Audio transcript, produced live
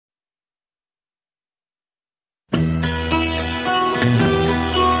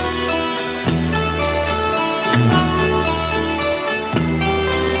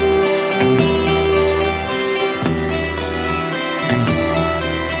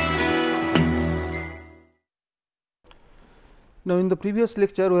Now, in the previous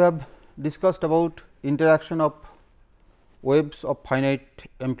lecture we have discussed about interaction of waves of finite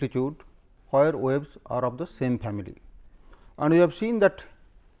amplitude, where waves are of the same family, and we have seen that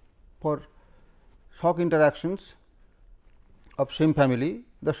for shock interactions of same family,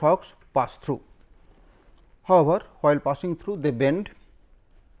 the shocks pass through. However, while passing through they bend,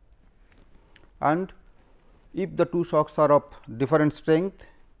 and if the two shocks are of different strength,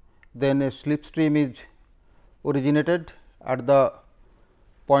 then a slip stream is originated at the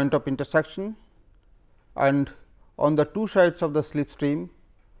point of intersection, and on the two sides of the slip stream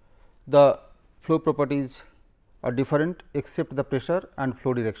the flow properties are different except the pressure and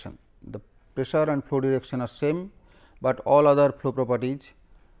flow direction. The pressure and flow direction are same, but all other flow properties,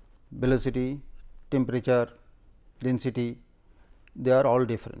 velocity, temperature, density, they are all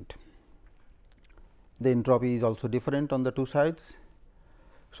different. The entropy is also different on the two sides.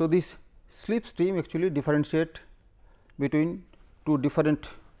 So, this slip stream actually differentiate between two different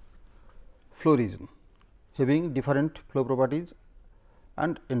flow region having different flow properties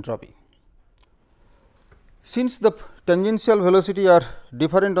and entropy. Since the tangential velocity are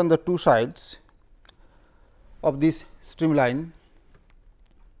different on the two sides of this streamline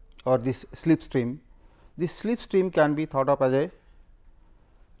or this slip stream can be thought of as a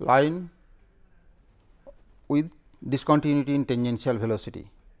line with discontinuity in tangential velocity,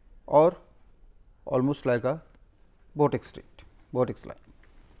 or almost like a vortex line.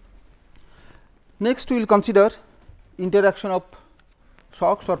 Next, we will consider interaction of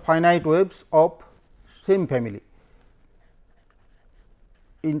shocks or finite waves of same family.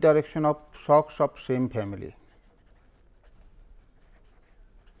 Interaction of shocks of same family.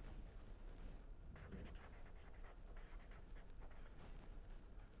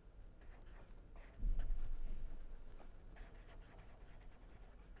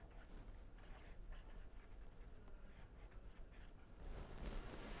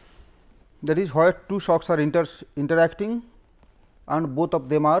 That is where two shocks are interacting and both of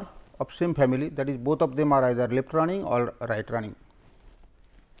them are of same family, that is both of them are either left running or right running.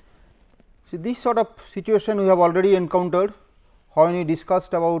 See, this sort of situation we have already encountered when we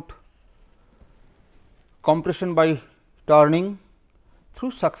discussed about compression by turning through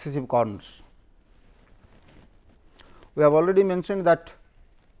successive corners. We have already mentioned that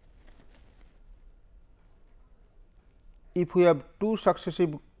if we have two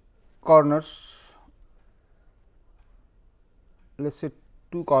successive corners, let us say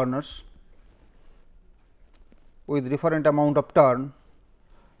two corners with different amount of turn.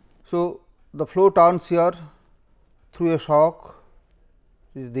 So, the flow turns here through a shock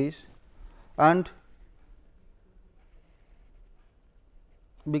is this and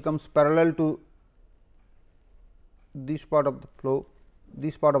becomes parallel to this part of the flow,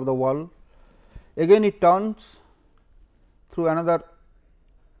 this part of the wall. Again it turns through another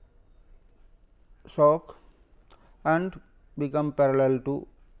shock and become parallel to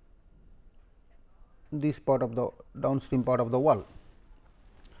this part of the downstream part of the wall.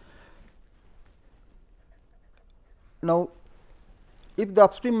 Now, if the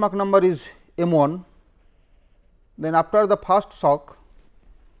upstream Mach number is m 1, then after the first shock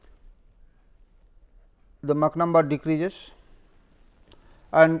the Mach number decreases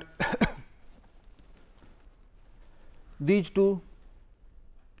and these two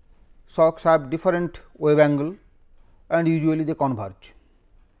shocks have different wave angle and usually they converge.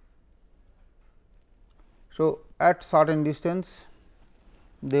 So, at certain distance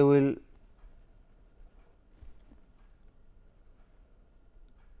they will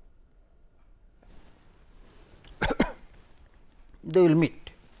meet.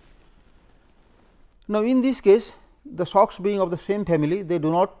 Now, in this case the shocks being of the same family, they do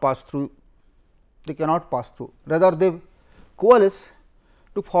not pass through, they cannot pass through, rather they coalesce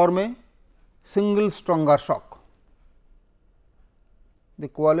to form a single stronger shock. They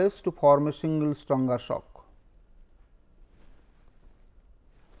coalesce to form a single stronger shock.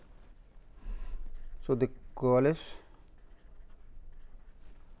 So, they coalesce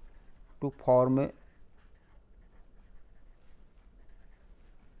to form a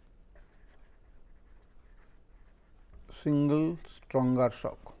single stronger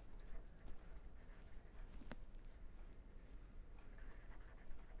shock.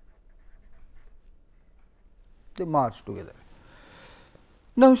 They merge together.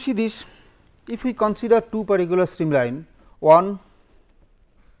 Now, see this, if we consider two particular streamline, one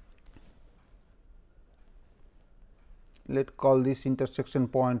let us call this intersection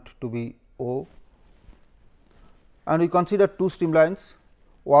point to be O, and we consider two streamlines,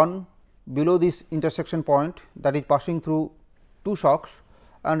 one below this intersection point that is passing through two shocks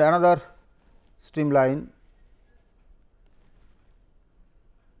and another streamline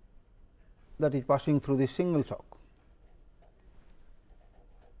that is passing through this single shock.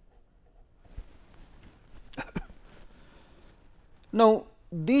 Now,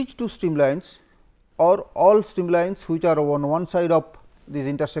 these two streamlines or all streamlines which are on one side of this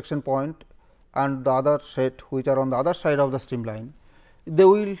intersection point and the other set which are on the other side of the streamline, they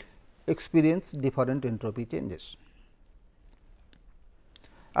will experience different entropy changes,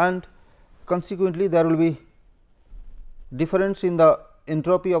 and consequently there will be difference in the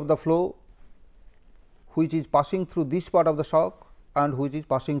entropy of the flow which is passing through this part of the shock and which is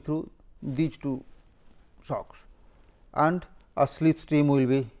passing through these two shocks, and a slip stream will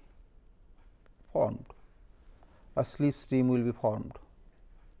be formed. A slip stream will be formed.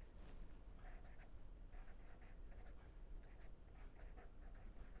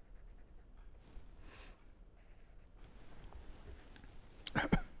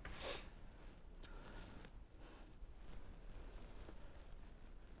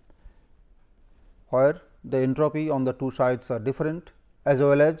 Where the entropy on the two sides are different, as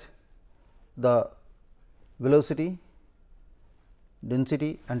well as the velocity,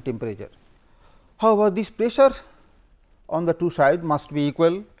 density and temperature. However, this pressure on the two sides must be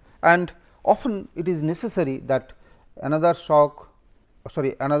equal, and often it is necessary that another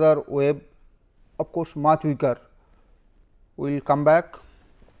another wave, of course much weaker, will come back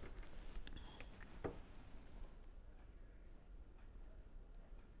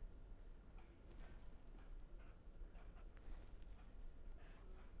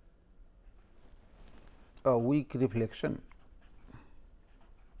a weak reflection.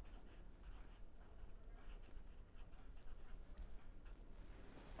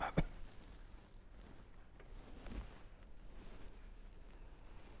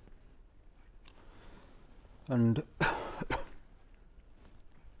 And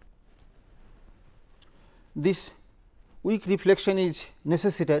this weak reflection is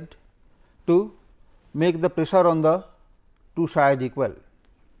necessitated to make the pressure on the two sides equal.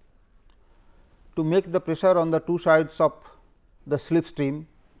 To make the pressure on the two sides of the slip stream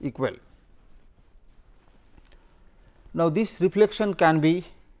equal. Now, this reflection can be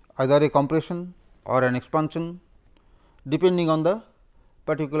either a compression or an expansion, depending on the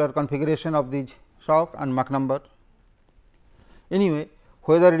particular configuration of these shock and Mach number. Anyway,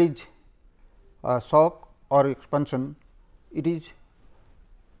 whether it is a shock or expansion, it is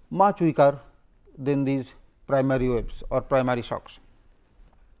much weaker than these primary waves or primary shocks.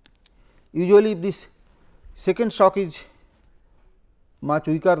 Usually, if this second shock is much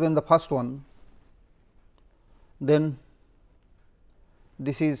weaker than the first one, then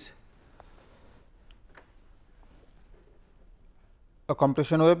this is a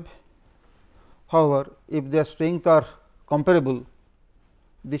compression wave. However, if their strength are comparable,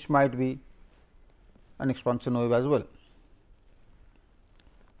 this might be an expansion wave as well.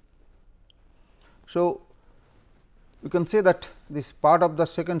 So, we can say that this part of the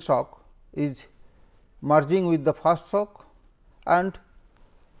second shock is merging with the first shock, and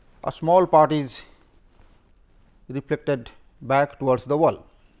a small part is reflected back towards the wall.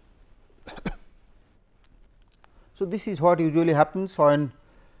 So, this is what usually happens when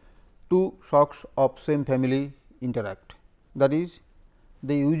two shocks of same family interact, that is,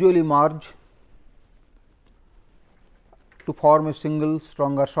 they usually merge to form a single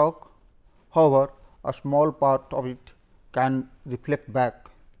stronger shock. However, a small part of it can reflect back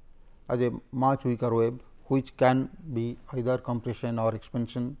as a much weaker wave, which can be either compression or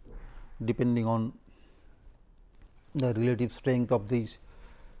expansion, depending on the relative strength of these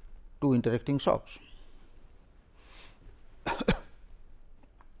two interacting shocks.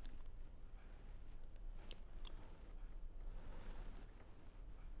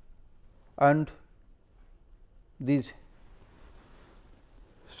 And this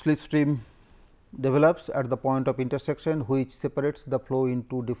slip stream develops at the point of intersection, which separates the flow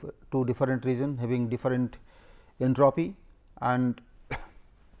into two different regions having different entropy and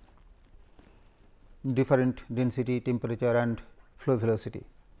different density, temperature and flow velocity.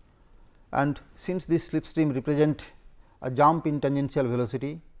 And since this slip stream represent a jump in tangential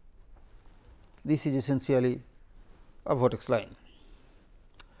velocity, this is essentially a vortex line.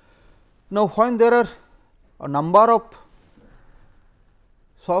 Now, when there are a number of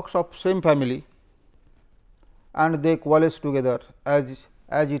shocks of same family and they coalesce together, as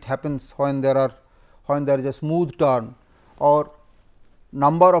it happens when there is a smooth turn or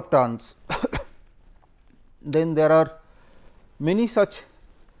number of turns, then there are many such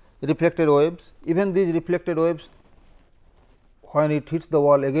reflected waves. Even these reflected waves, when it hits the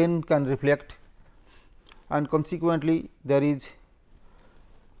wall, again can reflect, and consequently there is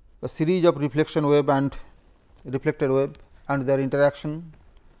a series of reflection wave and reflected wave and their interaction,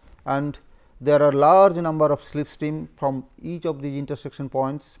 and there are large number of slipstream from each of these intersection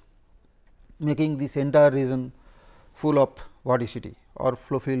points, making this entire region full of vorticity, or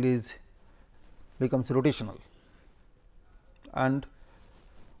flow field is becomes rotational and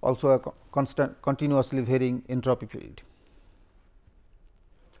also a constant continuously varying entropy field.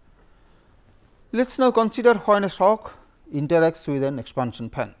 Let us now consider when a shock interacts with an expansion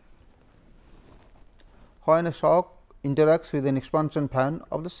fan. When a shock interacts with an expansion fan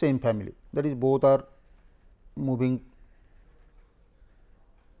of the same family, that is, both are moving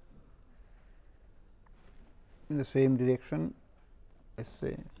in the same direction, let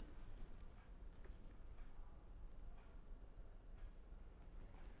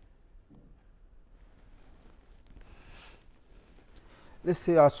us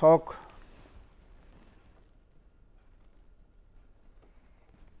say a shock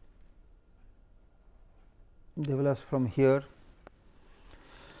develops from here.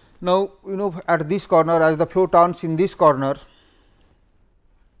 Now, at this corner, as the flow turns in this corner,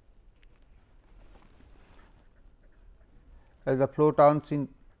 as the flow turns in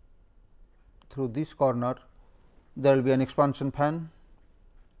through this corner, there will be an expansion fan.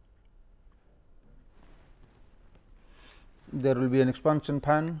 There will be an expansion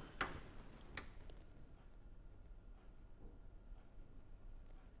fan.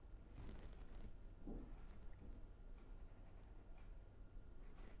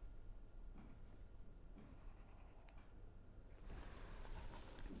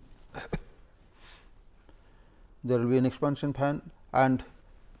 There will be an expansion fan, and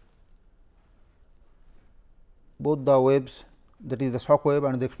both the waves, that is the shock wave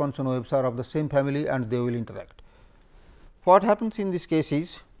and the expansion waves, are of the same family and they will interact. What happens in this case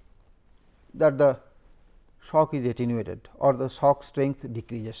is that the shock is attenuated, or the shock strength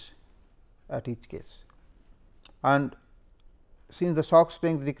decreases at each case, and since the shock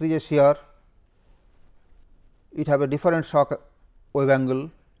strength decreases here, it have a different shock wave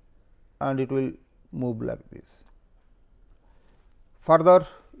angle and it will move like this. Further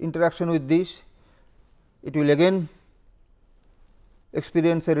interaction with this, it will again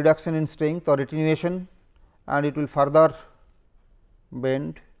experience a reduction in strength or attenuation, and it will further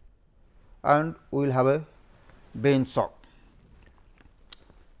bend, and we will have a bend shock.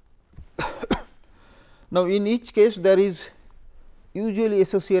 Now, in each case there is usually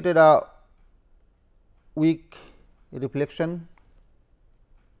associated a weak reflection,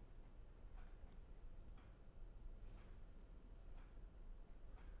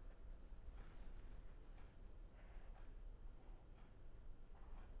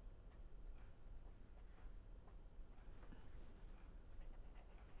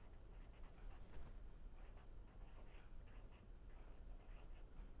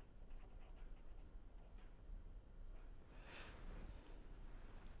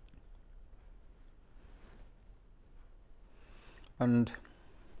 and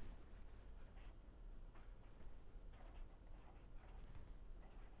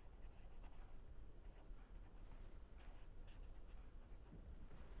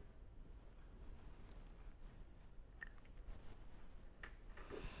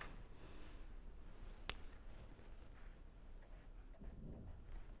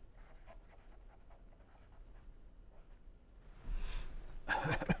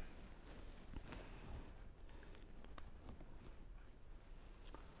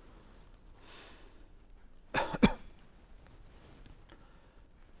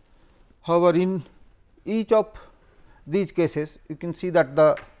however, in each of these cases you can see that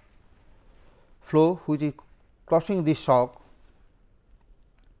the flow which is crossing this shock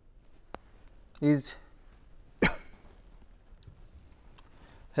is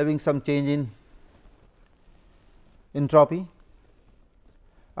having some change in entropy,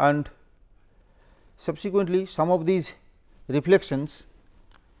 and subsequently some of these reflections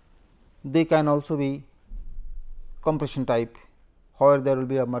they can also be compression type, where there will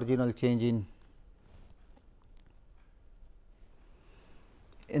be a marginal change in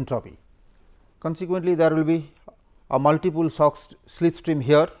entropy. Consequently, there will be a multiple shock slipstream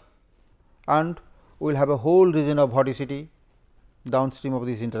here, and we will have a whole region of vorticity downstream of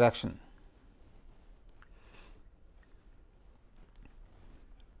this interaction.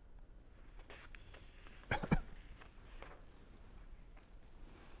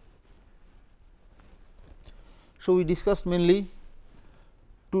 So, we discussed mainly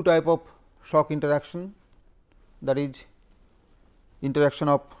two type of shock interaction, that is interaction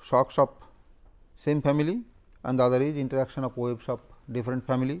of shocks of same family, and the other is interaction of waves of different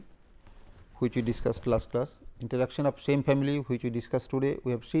family, which we discussed last class. Interaction of same family, which we discussed today,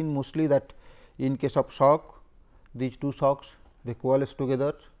 we have seen mostly that in case of shock, these two shocks they coalesce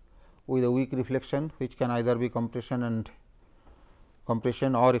together with a weak reflection, which can either be compression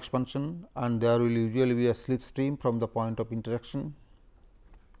or expansion, and there will usually be a slip stream from the point of interaction.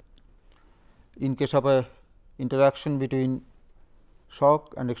 In case of a interaction between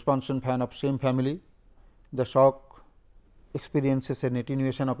shock and expansion fan of same family, the shock experiences an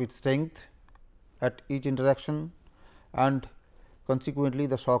attenuation of its strength at each interaction, and consequently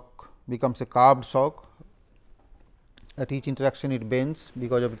the shock becomes a curved shock. At each interaction it bends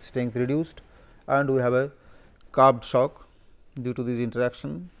because of its strength reduced, and we have a curved shock due to this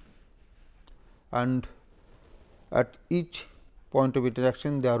interaction, and at each point of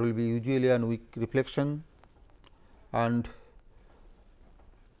interaction there will be usually a weak reflection, and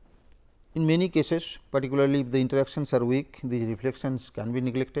in many cases, particularly if the interactions are weak, these reflections can be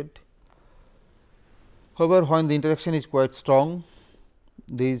neglected. However, when the interaction is quite strong,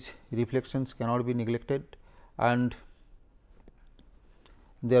 these reflections cannot be neglected, and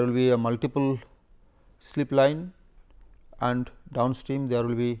there will be a multiple slip line, and downstream there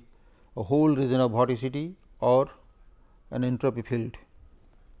will be a whole region of vorticity or an entropy field.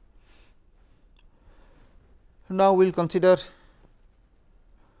 Now, we will consider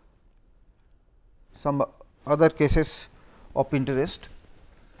some other cases of interest.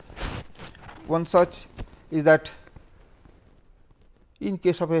 One such is that in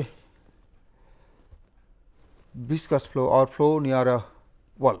case of a viscous flow or flow near a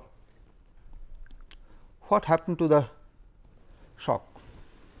wall, what happened to the shock?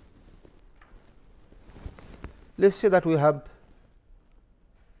 Let us say that we have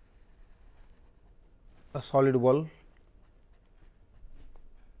a solid wall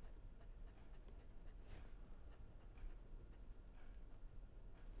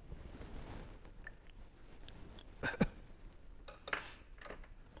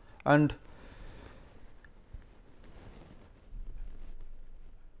and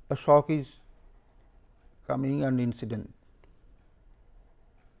a shock is coming and incident.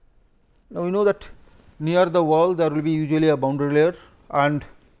 Now, we know that near the wall there will be usually a boundary layer, and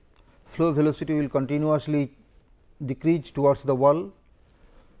flow velocity will continuously decrease towards the wall,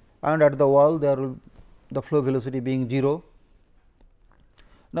 and at the wall there will the flow velocity being 0.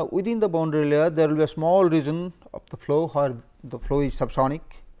 Now, within the boundary layer there will be a small region of the flow where the flow is subsonic,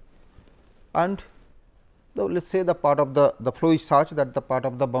 and let us say the part of the flow is such that the part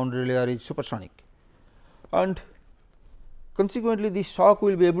of the boundary layer is supersonic, and consequently this shock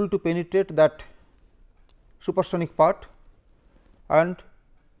will be able to penetrate that supersonic part and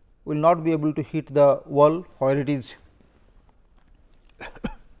will not be able to hit the wall where it is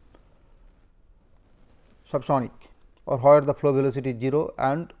subsonic, or where the flow velocity is 0,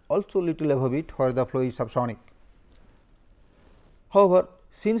 and also little above it where the flow is subsonic. However,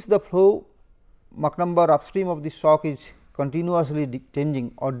 since the flow Mach number upstream of this shock is continuously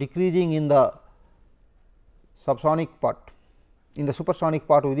changing or decreasing in the subsonic part, in the supersonic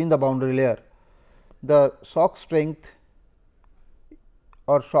part within the boundary layer, the shock strength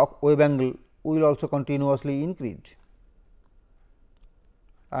or shock wave angle will also continuously increase,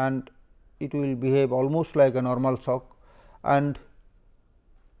 and it will behave almost like a normal shock, and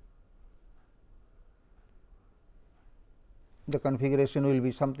the configuration will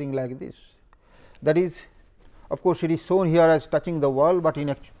be something like this. That is, of course, it is shown here as touching the wall, but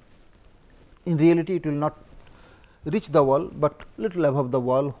in reality it will not reach the wall, but little above the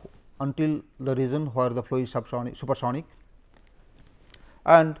wall until the region where the flow is supersonic,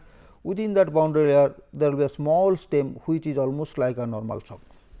 and within that boundary layer there will be a small stem which is almost like a normal shock.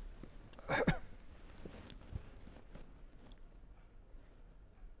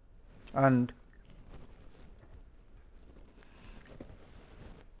 And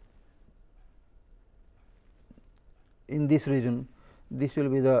in this region, this will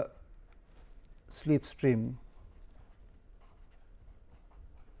be the slip stream,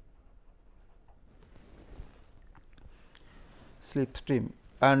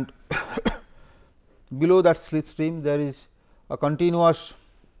 and below that slip stream there is a continuous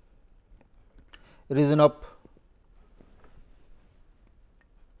region of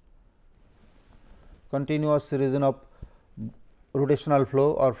rotational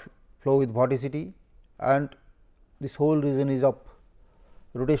flow or flow with vorticity, and this whole region is of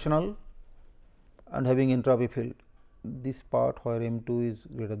rotational and having entropy field. This part where m 2 is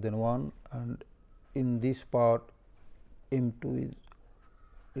greater than 1, and in this part m 2 is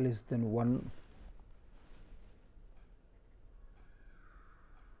less than 1.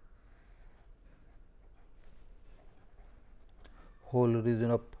 Whole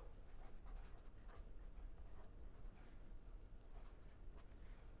region of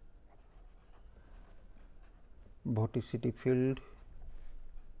vorticity field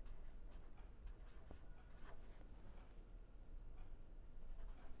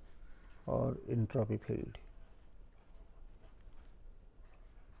entropy field.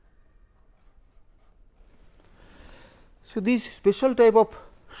 So, this special type of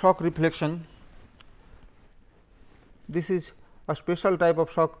shock reflection, this is a special type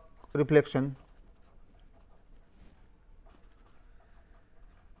of shock reflection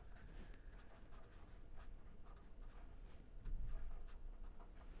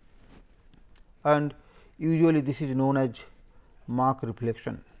and usually this is known as Mach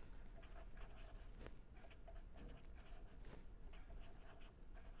reflection.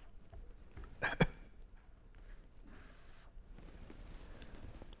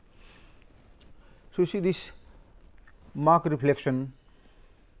 So, you see this Mach reflection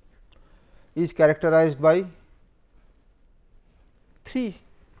is characterized by three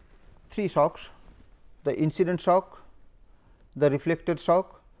shocks: the incident shock, the reflected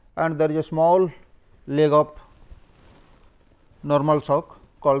shock, and there is a small leg of normal shock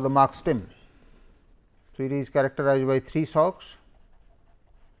called the Mach stem. So, it is characterized by three shocks: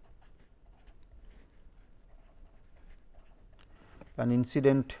 an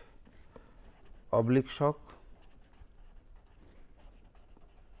incident oblique shock,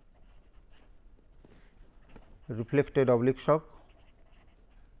 reflected oblique shock,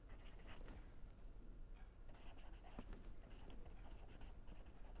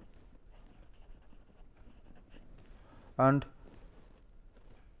 and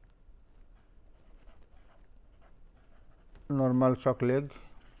normal shock leg.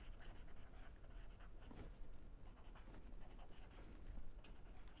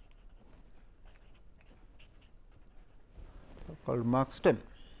 Called Mach stem.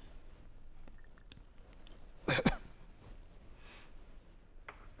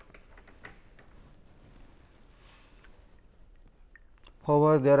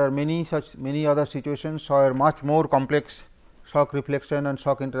 However, there are many other situations where much more complex shock reflection and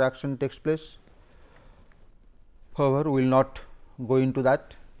shock interaction takes place. However, we will not go into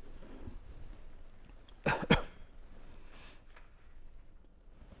that.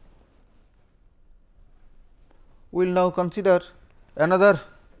 We will now consider another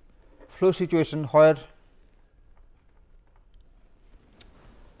flow situation where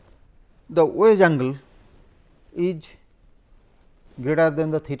the wedge angle is greater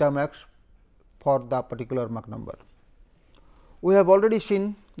than the theta max for the particular Mach number. We have already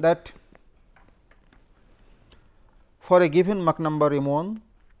seen that for a given Mach number m 1,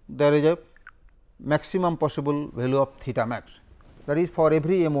 there is a maximum possible value of theta max, that is for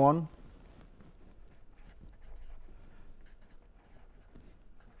every m 1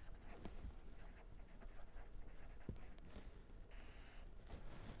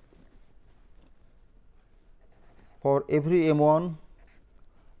 m 1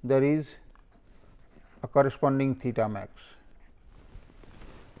 there is a corresponding theta max.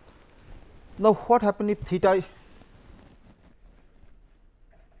 Now, what happens if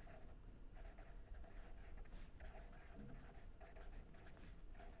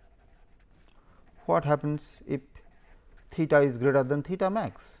theta is greater than theta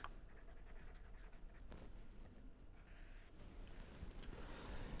max?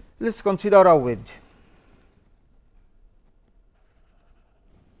 Let us consider a wedge.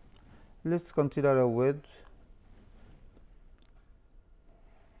 Let us consider a wedge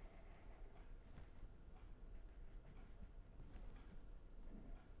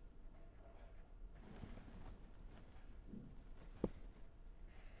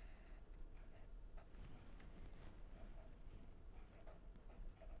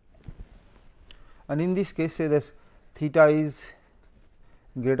and in this case say that theta is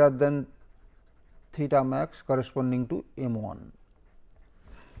greater than theta max corresponding to m 1.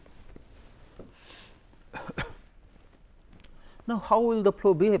 Now, how will the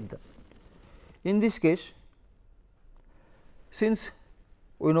flow behave then? In this case, since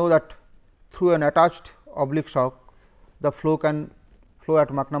we know that through an attached oblique shock, the flow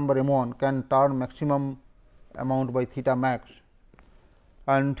at Mach number m 1 can turn maximum amount by theta max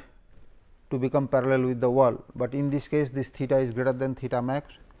and to become parallel with the wall, but in this case this theta is greater than theta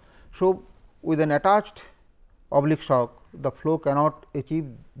max. So, with an attached oblique shock, the flow cannot achieve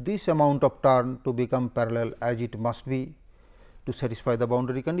this amount of turn to become parallel as it must be to satisfy the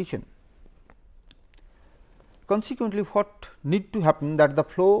boundary condition. Consequently, what need to happen that the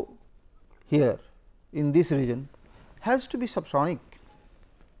flow here in this region has to be subsonic,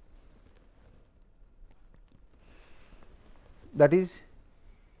 that is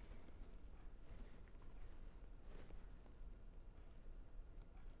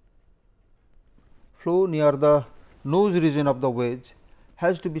flow near the nose region of the wedge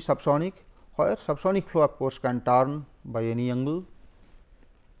has to be subsonic, where subsonic flow of course can turn by any angle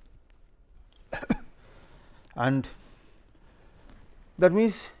and that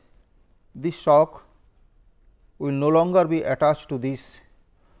means this shock will no longer be attached to this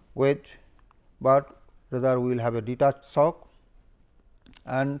wedge, but rather we will have a detached shock,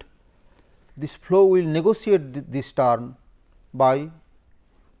 and this flow will negotiate this turn by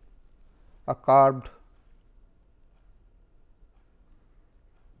a curved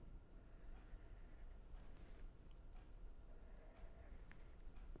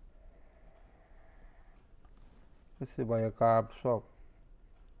shock.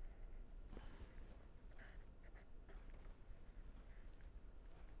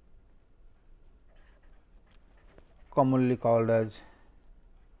 Commonly called as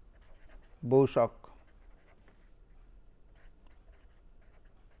bow shock.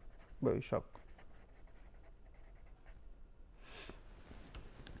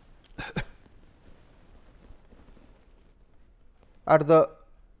 At the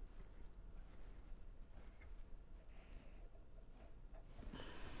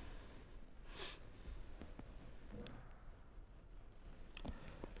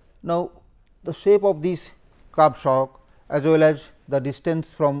now, the shape of this curved shock as well as the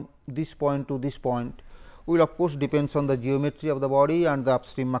distance from this point to this point will of course depends on the geometry of the body and the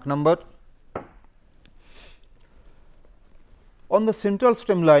upstream Mach number. On the central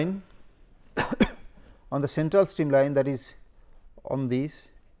streamline on the central streamline, that is on this,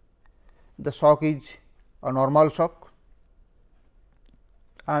 the shock is a normal shock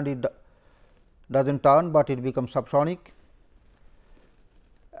and it does not turn, but it becomes subsonic.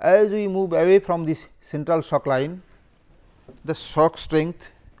 As we move away from this central shock line, the shock strength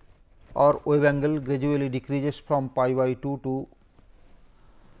or wave angle gradually decreases from pi by 2 to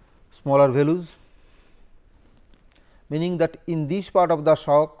smaller values, meaning that in this part of the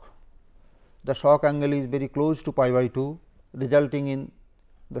shock angle is very close to pi by 2, resulting in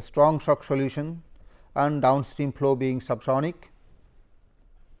the strong shock solution and downstream flow being subsonic.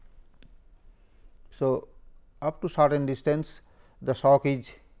 So, up to certain distance the shock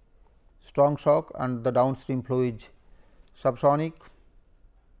is strong shock and the downstream flow is subsonic.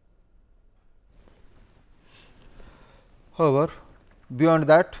 However, beyond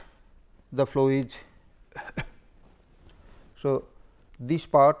that the flow is so this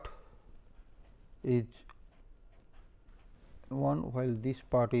part is 1, while this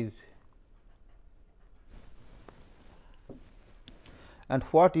part is, and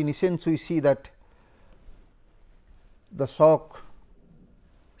what in essence we see that the shock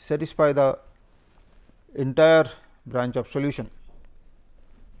satisfy the entire branch of solution.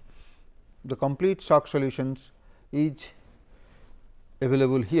 The complete shock solutions is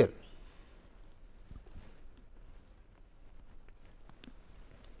available here.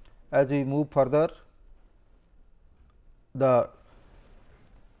 As we move further, the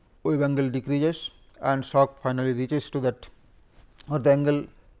wave angle decreases and shock finally reaches to that, or the angle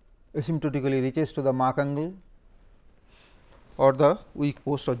asymptotically reaches to the Mach angle or the weak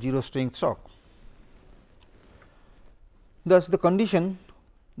post or zero strength shock. Thus, the condition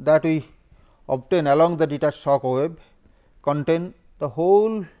that we obtain along the detached shock wave contain the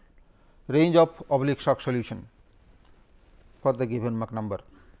whole range of oblique shock solution for the given Mach number,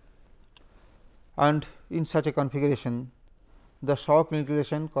 and in such a configuration the shock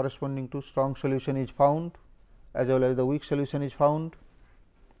inclination corresponding to strong solution is found as well as the weak solution is found.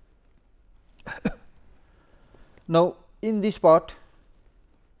 Now, in this part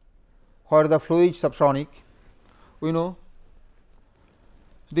where the flow is subsonic, we know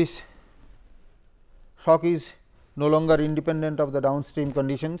this shock is no longer independent of the downstream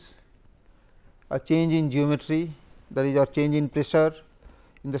conditions. A change in geometry, that is, a change in pressure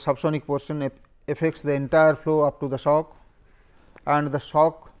in the subsonic portion affects the entire flow up to the shock, and the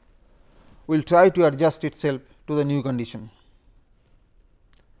shock will try to adjust itself to the new condition.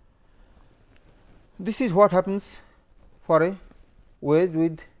 This is what happens for a wedge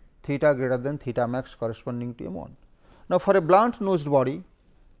with theta greater than theta max corresponding to m1. Now, for a blunt nosed body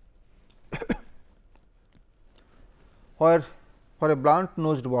where for a blunt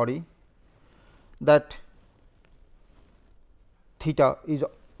nosed body that theta is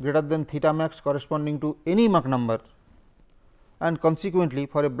greater than theta max corresponding to any Mach number, and consequently,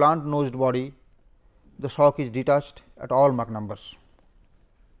 for a blunt nosed body the shock is detached at all Mach numbers.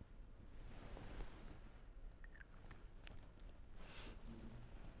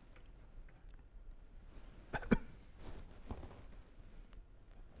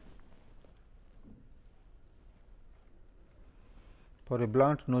 For a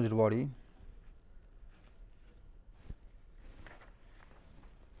blunt nosed body,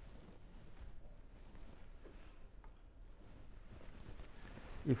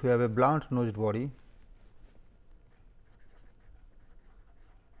 if we have a blunt nosed body,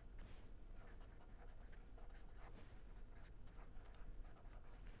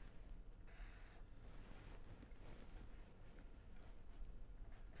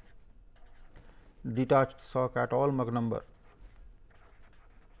 detached shock at all Mach number.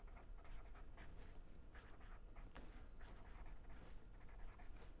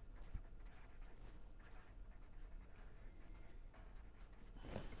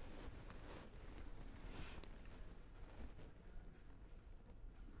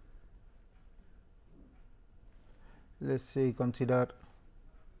 Let us say consider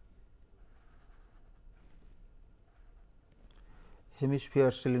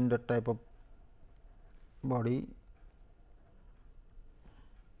hemisphere cylinder type of body.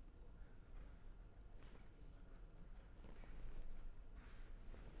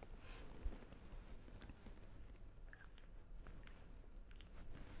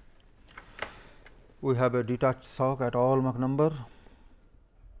 We have a detached shock at all Mach number.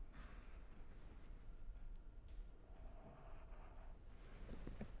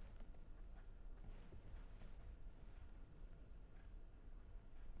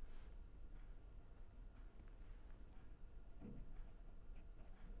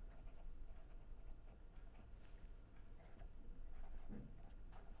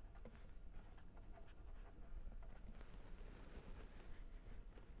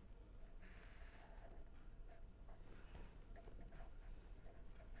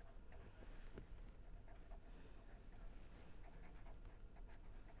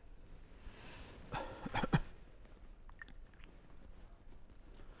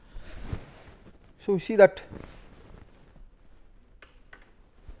 So, we see that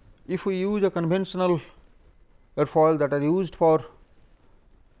if we use a conventional airfoil that are used for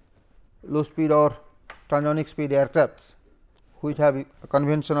low speed or transonic speed aircrafts, which have a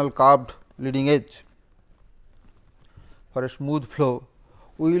conventional carved leading edge for a smooth flow,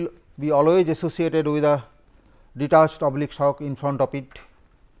 we will be always associated with a detached oblique shock in front of it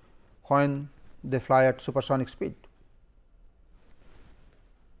when they fly at supersonic speed.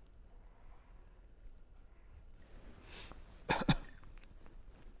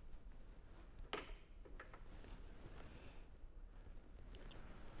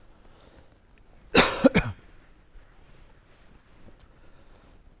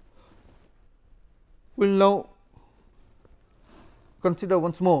 We will now consider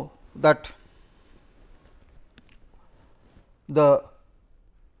once more that the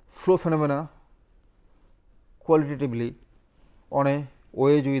flow phenomena qualitatively on a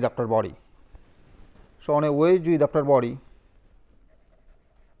wedge with after body. So, on a wedge with after body,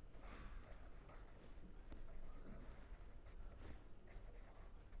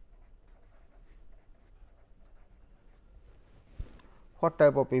 what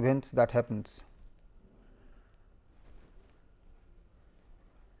type of events that happens?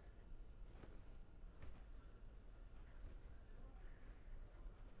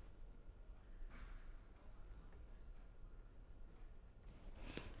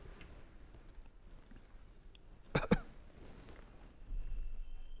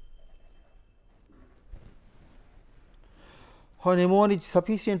 When M1 is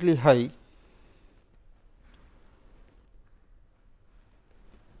sufficiently high,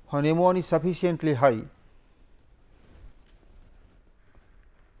 when M1 is sufficiently high,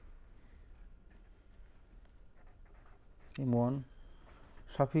 M1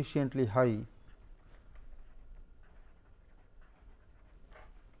 sufficiently high,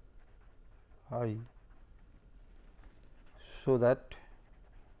 so that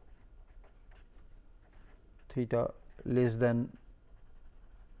theta less than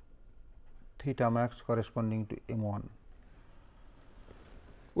theta max corresponding to M1.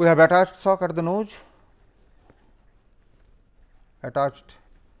 We have attached shock at the nose, attached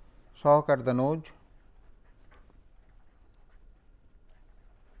shock at the nose,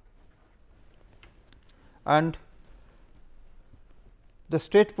 and the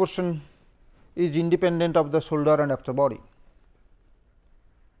straight portion is independent of the shoulder and after body,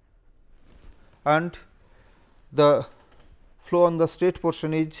 and the flow on the straight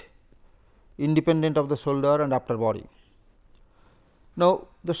portion is independent of the shoulder and after body. Now,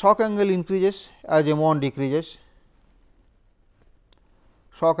 the shock angle increases as M1 decreases,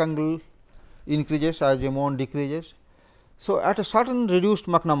 shock angle increases as M1 decreases. So, at a certain reduced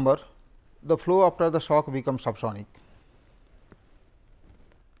Mach number, the flow after the shock becomes subsonic.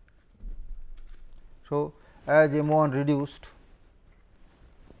 So, as M1 reduced,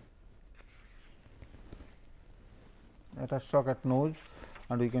 attached shock at nose,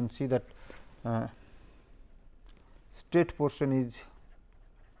 and we can see that straight portion is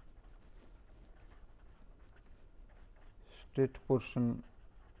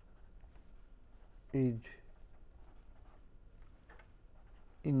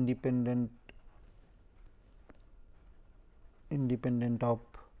independent of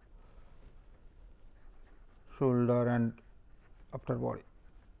shoulder and upper body.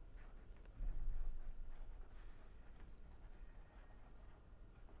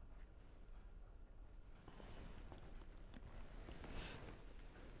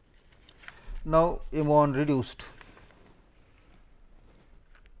 Now, M1 reduced.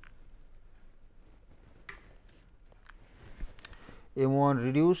 M1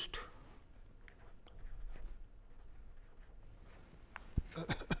 reduced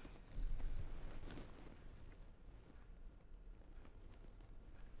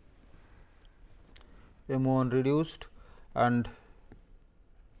M1 reduced and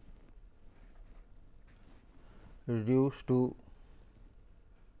reduced to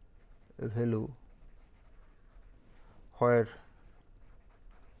a value where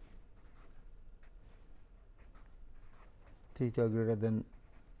theta greater than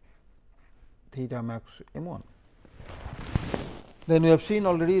theta max M1. Then we have seen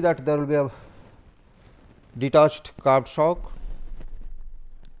already that there will be a detached curved shock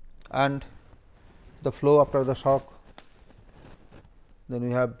and the flow after the shock. Then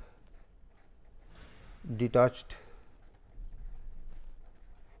we have detached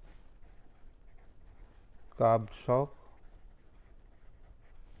curved shock,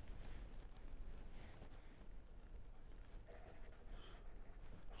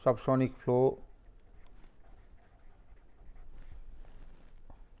 subsonic flow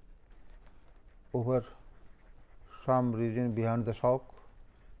over some region behind the shock,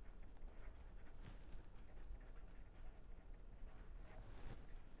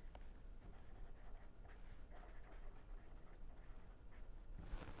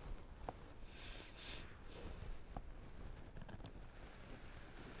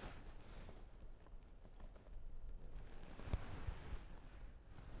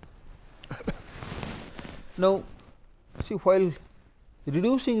 now see, while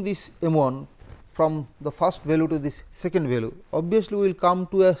reducing this M1 from the first value to this second value, obviously we will come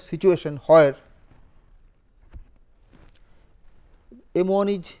to a situation where M1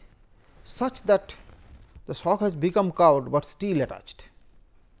 is such that the shock has become curved, but still attached.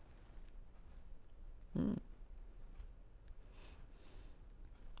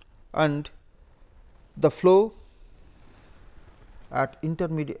 And the flow at an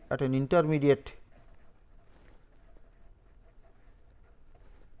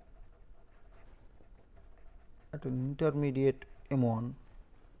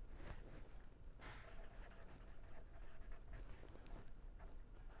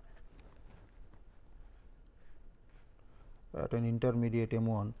intermediate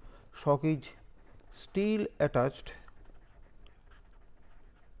M1 shock is still attached,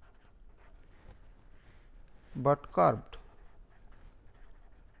 but curved.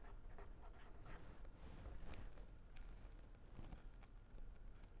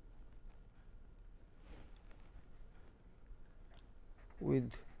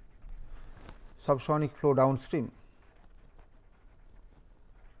 With subsonic flow downstream.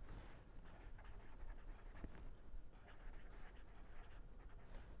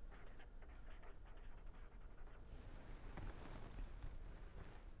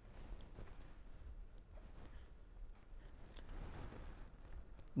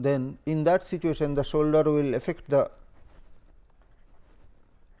 Then in that situation the shoulder will affect the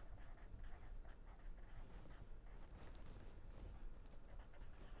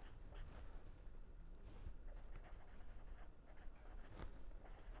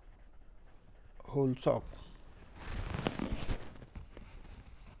whole shock.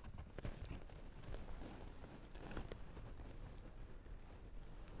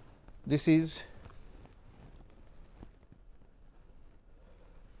 This is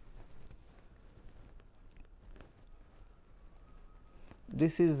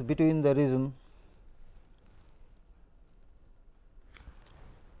between the region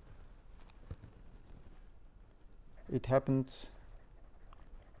it happens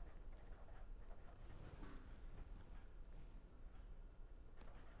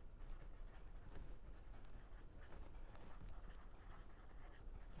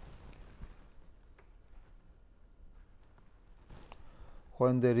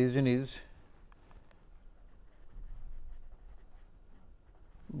when the region is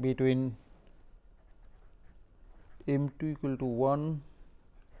between M2 equal to 1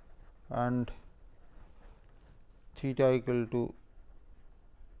 and theta equal to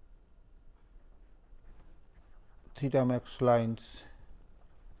theta max lines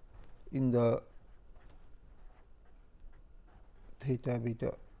in the theta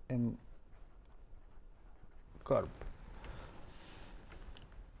beta m curve.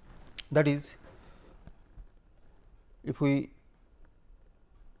 That is, if we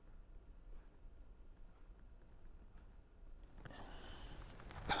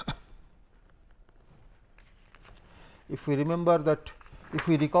if we remember that, if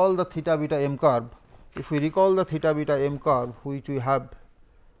we recall the theta beta m curve, which we have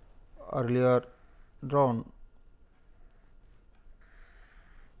earlier drawn,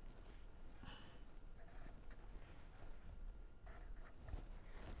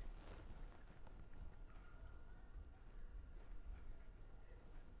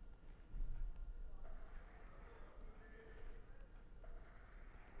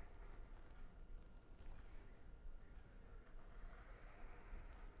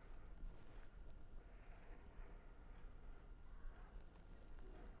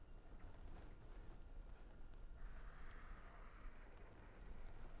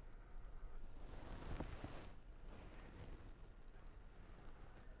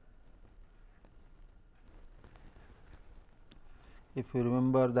 if you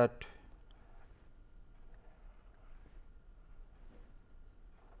remember that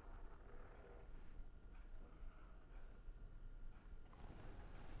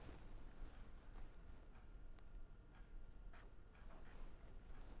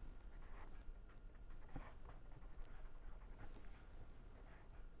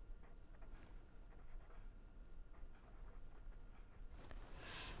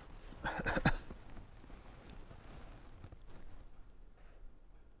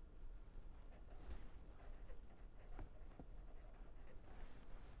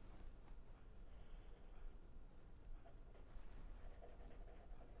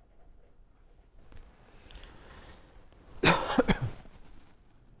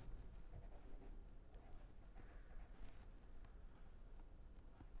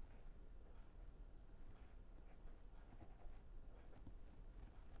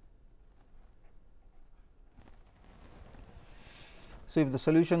so if the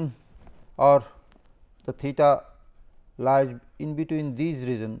solution or the theta lies in between these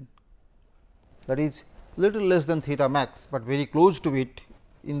region, that is little less than theta max, but very close to it,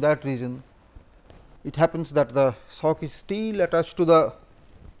 in that region it happens that the shock is still attached to the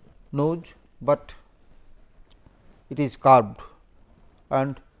nose, but it is curved,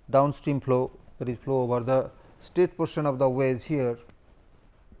 and downstream flow, that is flow over the straight portion of the wedge here,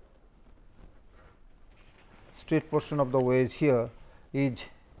 is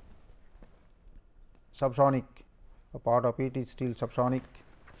subsonic, a part of it is still subsonic.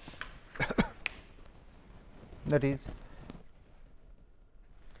 That is,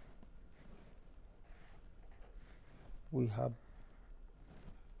 we have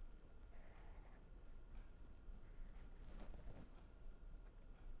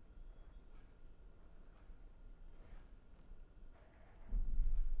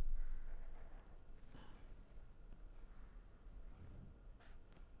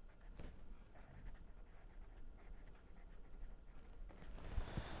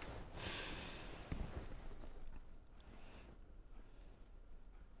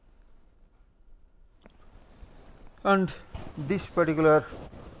and this particular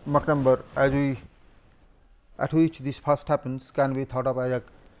Mach number, as we at which this first happens, can be thought of as a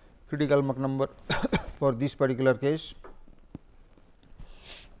critical Mach number for this particular case.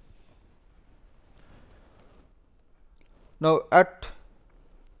 Now, at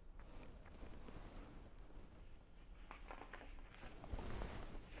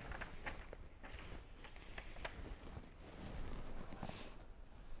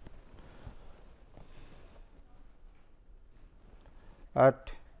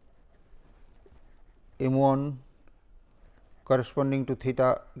m 1 corresponding to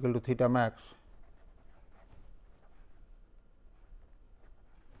theta equal to theta max,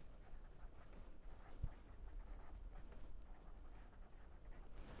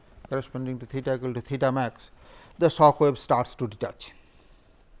 the shock wave starts to detach.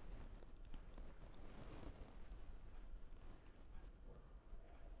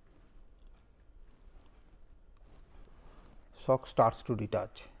 Shock starts to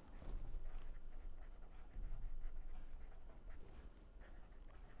detach.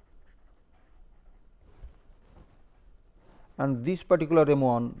 And this particular M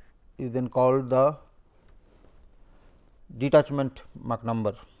 1 is then called the detachment Mach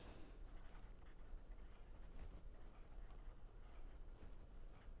number.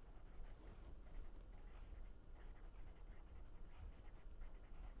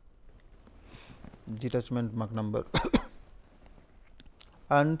 Detachment Mach number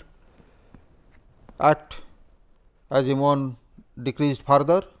and at as M 1 decreased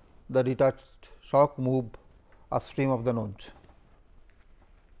further, the detached shock move upstream of the nose.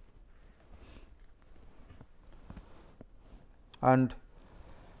 And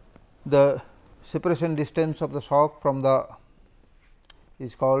the separation distance of the shock from the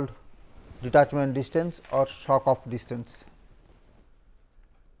is called detachment distance or shock off distance.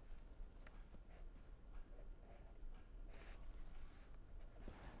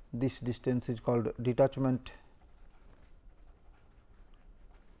 This distance is called detachment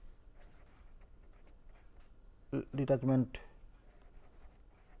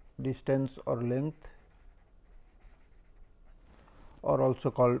distance or length, or also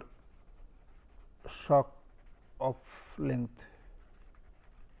called shock of length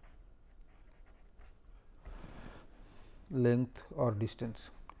or distance.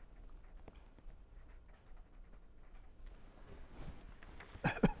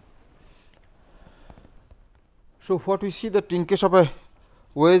 So, what we see that in case of a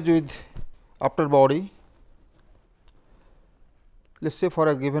wedge with after body, let us say for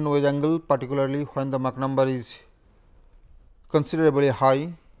a given wedge angle, particularly when the Mach number is considerably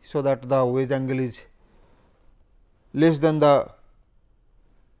high, so that the wedge angle is less than the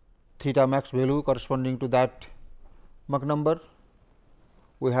theta max value corresponding to that Mach number,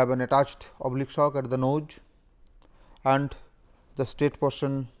 we have an attached oblique shock at the nose, and the straight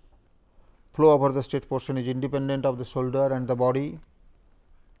portion flow over the straight portion is independent of the shoulder and the body.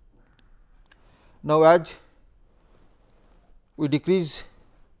 Now, as we decrease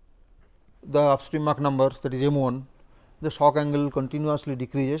the upstream Mach number, that is m1, the shock angle continuously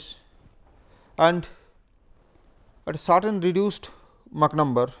decreases, and at a certain reduced Mach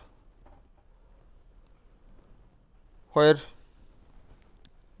number, where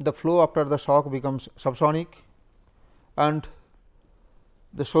the flow after the shock becomes subsonic, and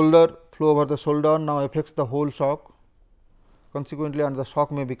the shoulder flow over the shoulder now affects the whole shock, consequently, and the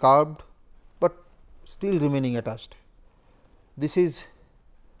shock may be curved, but still remaining attached. This is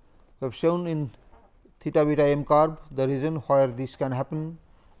we have shown in theta beta m curve the region where this can happen,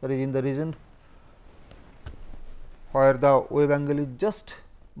 that is in the region where the wave angle is just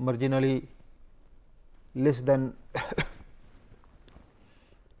marginally less than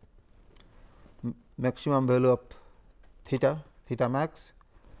maximum value of theta max,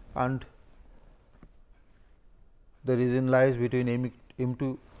 and the region lies between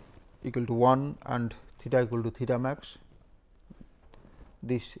m2 equal to 1 and theta equal to theta max.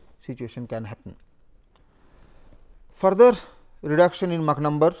 This situation can happen. Further reduction in Mach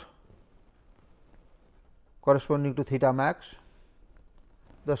number corresponding to theta max,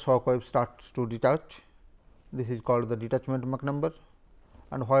 the shock wave starts to detach. This is called the detachment Mach number,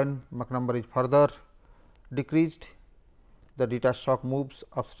 and when Mach number is further decreased, the detached shock moves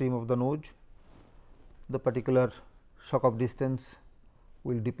upstream of the nose. The particular shock of distance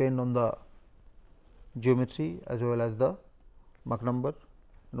will depend on the geometry as well as the Mach number.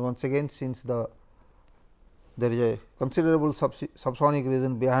 And once again, since there is a considerable subsonic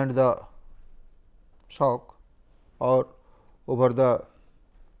region behind the shock or over the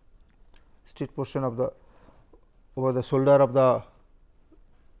straight portion of the over the shoulder of the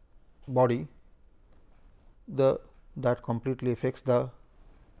body, that completely affects the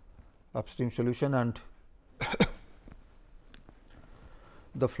upstream solution, and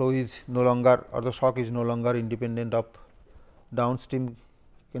the flow is no longer, or the shock is no longer independent of downstream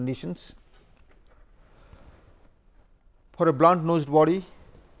conditions. For a blunt nosed body,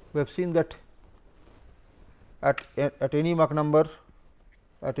 we have seen that at any Mach number,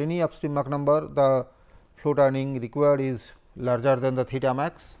 at any upstream Mach number, the flow turning required is larger than the theta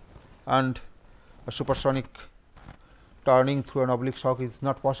max, and a supersonic turning through an oblique shock is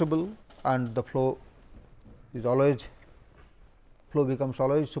not possible, and the flow becomes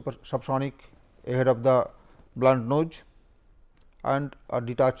always subsonic ahead of the blunt nose, and a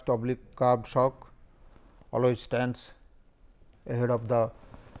detached oblique curved shock always stands ahead of the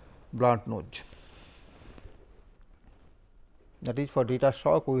blunt nose. That is, for detached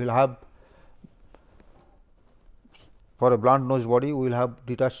shock we will have, for a blunt nose body we will have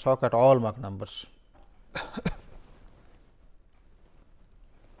detached shock at all Mach numbers.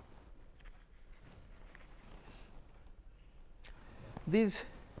 These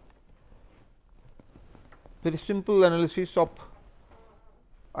very simple analysis of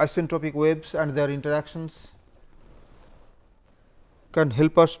isentropic waves and their interactions can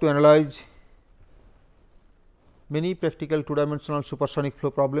help us to analyze many practical two dimensional supersonic flow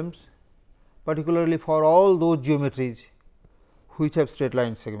problems, particularly for all those geometries which have straight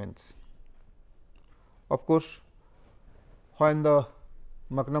line segments. Of course, when the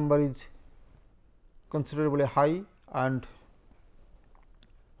Mach number is considerably high and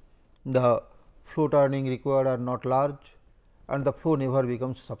the flow turning required are not large, and the flow never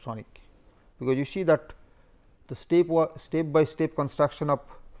becomes subsonic, because you see that the step by step construction of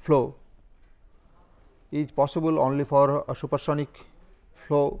flow is possible only for a supersonic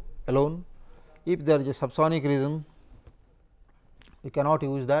flow alone, If there is a subsonic region, we cannot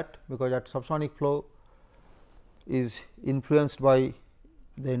use that, because that subsonic flow is influenced by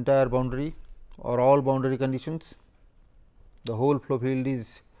the entire boundary or all boundary conditions. The whole flow field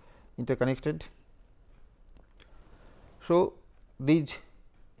is interconnected. So, these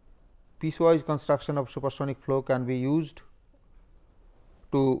piecewise construction of supersonic flow can be used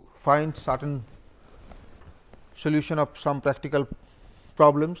to find certain solution of some practical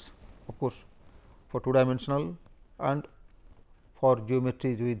problems, of course, for 2 dimensional and for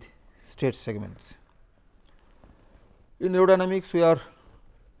geometries with state segments. In aerodynamics, we are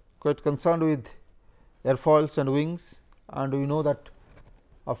quite concerned with airfoils and wings, and we know that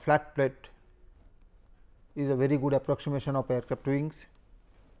a flat plate is a very good approximation of aircraft wings,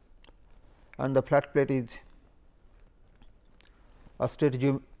 and the flat plate is a state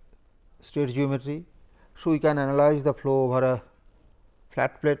geometry. So, we can analyze the flow over a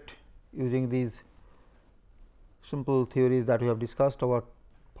flat plate using these simple theories that we have discussed about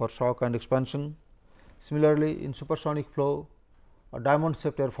for shock and expansion. Similarly, in supersonic flow, a diamond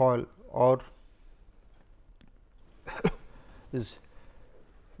shaped airfoil or is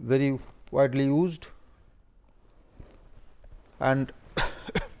very widely used, and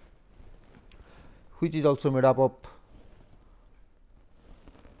which is also made up of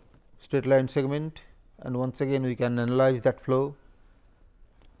straight line segment, and once again we can analyze that flow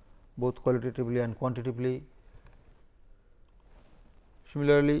both qualitatively and quantitatively.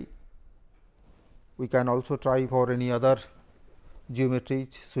 Similarly, we can also try for any other geometry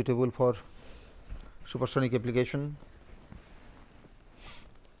suitable for supersonic application,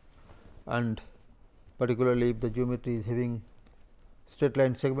 and particularly if the geometry is having straight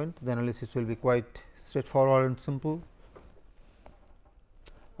line segment, the analysis will be quite straightforward and simple.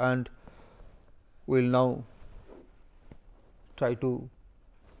 And we will now try to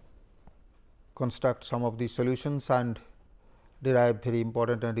construct some of these solutions and derive very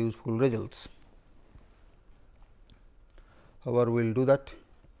important and useful results. However, we will do that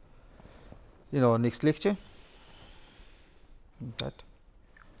in our next lecture.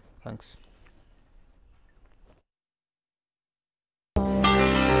 Thanks.